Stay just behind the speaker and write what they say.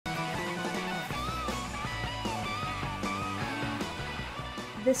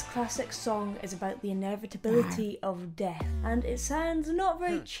This classic song is about the inevitability of death, and it sounds not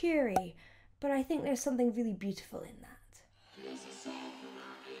very cheery, but I think there's something really beautiful in that.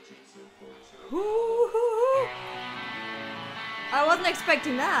 I wasn't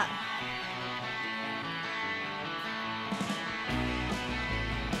expecting that.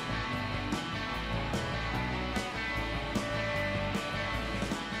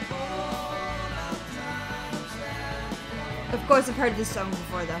 Of course, I've heard this song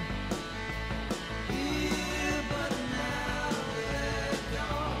before, though.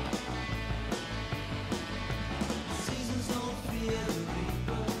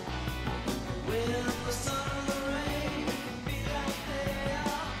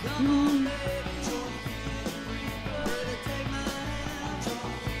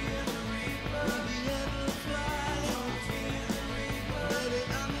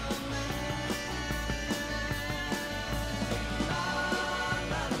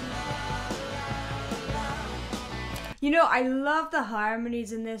 You know, I love the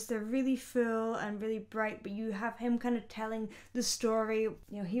harmonies in this. They're really full and really bright, but you have him kind of telling the story. You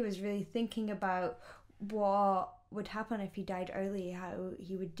know, he was really thinking about what would happen if he died early, how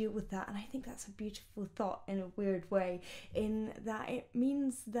he would deal with that. And I think that's a beautiful thought in a weird way, in that it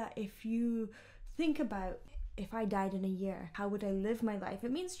means that if you think about, if I died in a year, how would I live my life?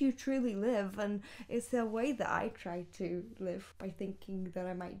 It means you truly live, and it's the way that I try to live, by thinking that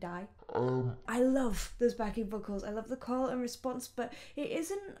I might die. I love those backing vocals. I love the call and response, but it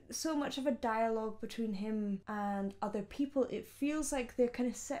isn't so much of a dialogue between him and other people. It feels like they're kind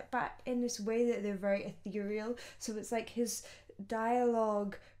of set back in this way that they're very ethereal. So it's like his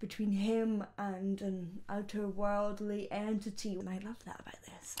dialogue between him and an outer worldly entity, and I love that about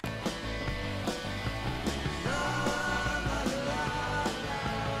this.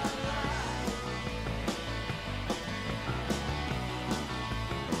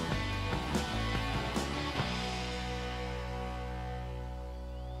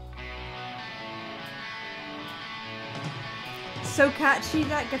 So catchy,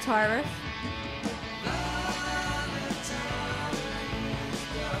 that guitar riff.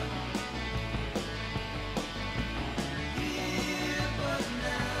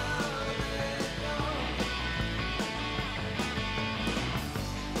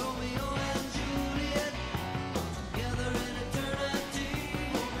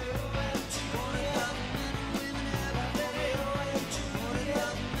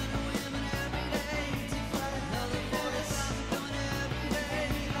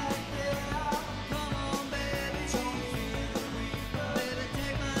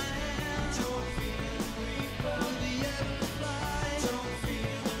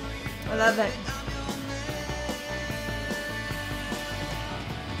 I love it.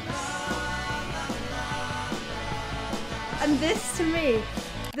 And this, to me,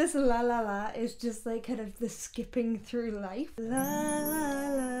 this la la la is just like kind of the skipping through life. La la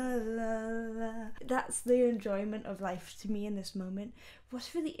la la la. That's the enjoyment of life to me in this moment.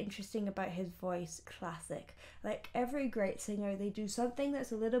 What's really interesting about his voice, classic. Like every great singer, they do something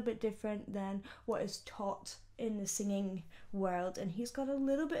that's a little bit different than what is taught in the singing world, and he's got a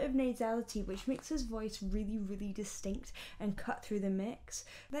little bit of nasality, which makes his voice really, really distinct and cut through the mix.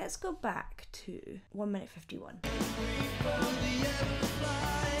 Let's go back to 1 minute 51.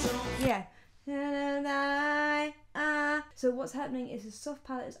 Yeah. So what's happening is his soft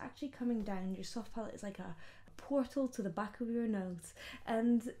palate is actually coming down. Your soft palate is like a portal to the back of your nose,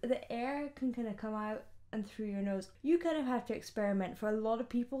 and the air can kind of come out and through your nose. You kind of have to experiment. For a lot of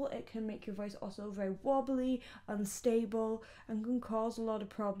people, it can make your voice also very wobbly, unstable, and can cause a lot of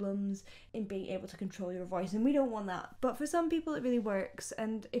problems in being able to control your voice, and we don't want that. But for some people it really works,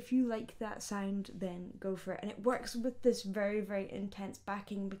 and if you like that sound, then go for it. And it works with this very, very intense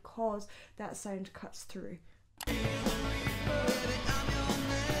backing because that sound cuts through.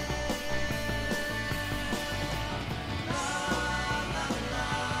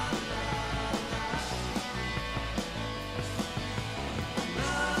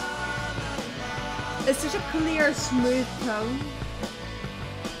 It's such a clear, smooth tone.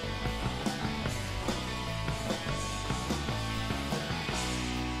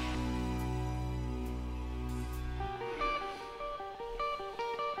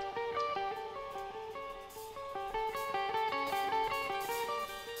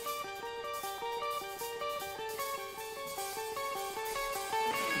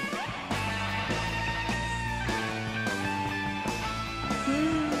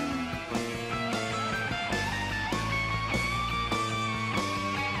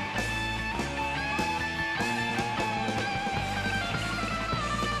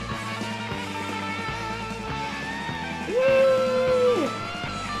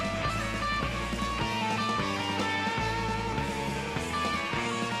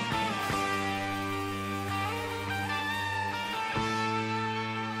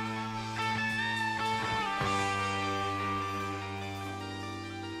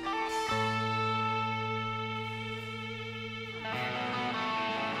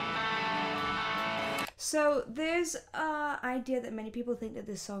 So there's an idea that many people think that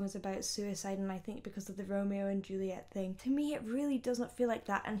this song is about suicide, and I think because of the Romeo and Juliet thing. To me, it really does not feel like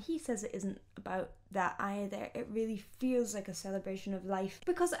that, and he says it isn't about that either. It really feels like a celebration of life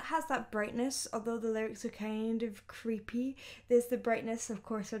because it has that brightness, although the lyrics are kind of creepy. There's the brightness, of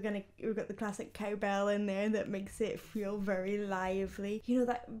course. We've got the classic cowbell in there that makes it feel very lively. You know,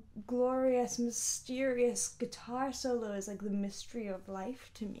 that glorious, mysterious guitar solo is like the mystery of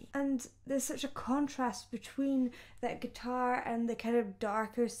life to me. And there's such a contrast between that guitar and the kind of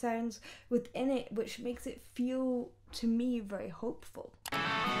darker sounds within it, which makes it feel, to me, very hopeful.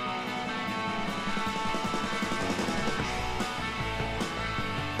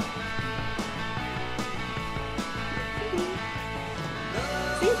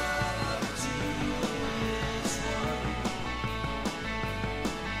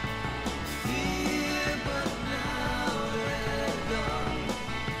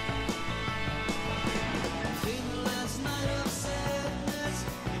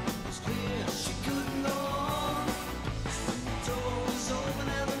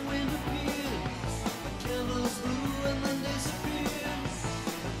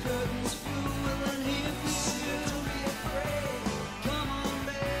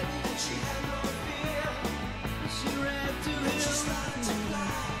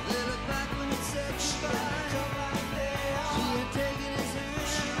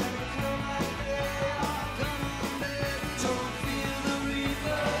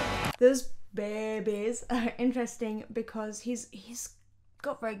 Those babies are interesting because he's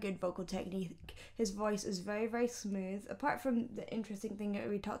got very good vocal technique. His voice is very, very smooth. Apart from the interesting thing that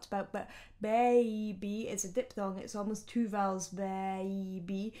we talked about, but baby, it's a diphthong. It's almost two vowels,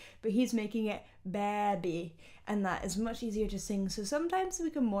 baby, but he's making it baby, and that is much easier to sing. So sometimes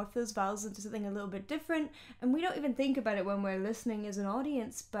we can morph those vowels into something a little bit different, and we don't even think about it when we're listening as an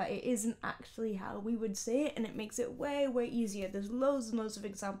audience, but it isn't actually how we would say it, and it makes it way, way easier. There's loads and loads of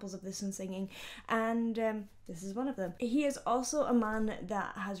examples of this in singing, and this is one of them. He is also a man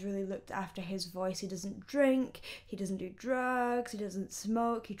that has really looked after his voice. He doesn't drink, he doesn't do drugs, he doesn't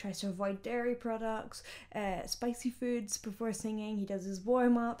smoke, he tries to avoid dairy products, spicy foods before singing, he does his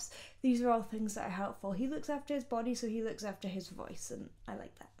warm-ups. These are all things that are helpful. He looks after his body, so he looks after his voice, and I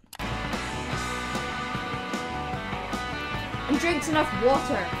like that. And drinks enough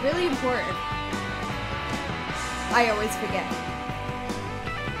water, really important. I always forget.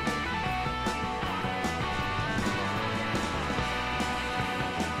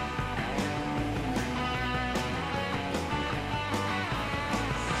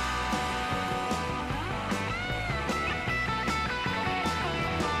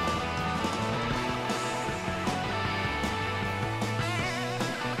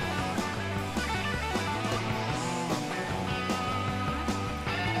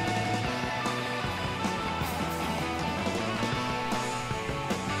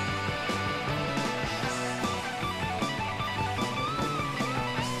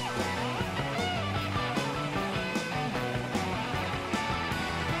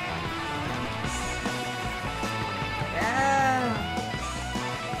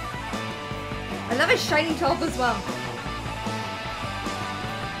 I love his shiny top as well.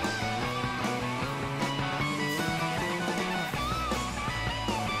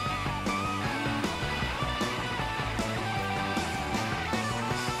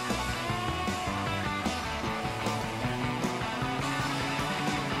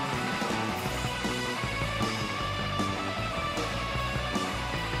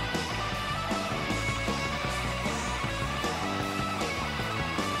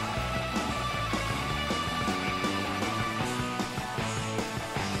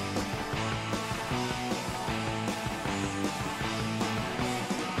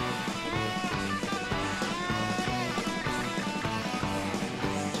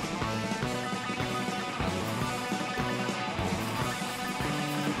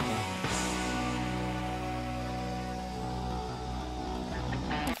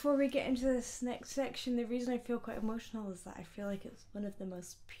 Before we get into this next section, the reason I feel quite emotional is that I feel like it's one of the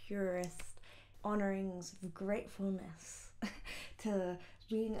most purest honourings of gratefulness to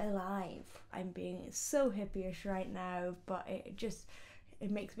being alive. I'm being so hippie-ish right now, but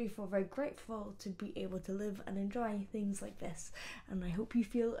it makes me feel very grateful to be able to live and enjoy things like this, and I hope you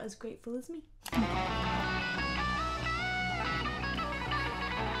feel as grateful as me.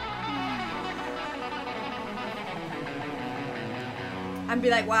 And be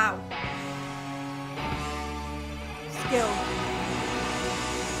like, wow. Skill.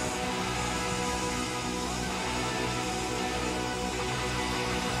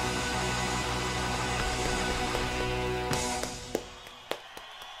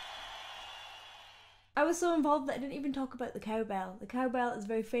 I was so involved that I didn't even talk about the cowbell. The cowbell is a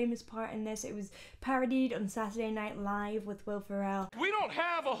very famous part in this. It was parodied on Saturday Night Live with Will Ferrell. We don't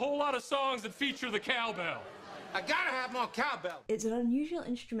have a whole lot of songs that feature the cowbell. I gotta have more cowbell. It's an unusual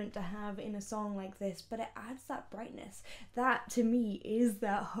instrument to have in a song like this, but it adds that brightness. That, to me, is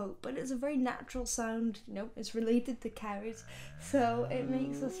that hope. But it's a very natural sound, you know, it's related to cows, so it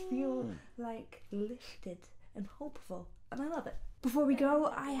makes us feel like lifted and hopeful, and I love it. Before we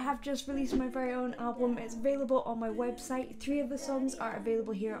go, I have just released my very own album. It's available on my website. 3 of the songs are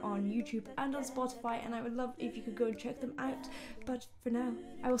available here on YouTube and on Spotify, and I would love if you could go and check them out. But for now,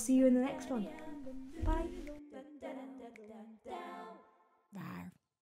 I will see you in the next one. Bye.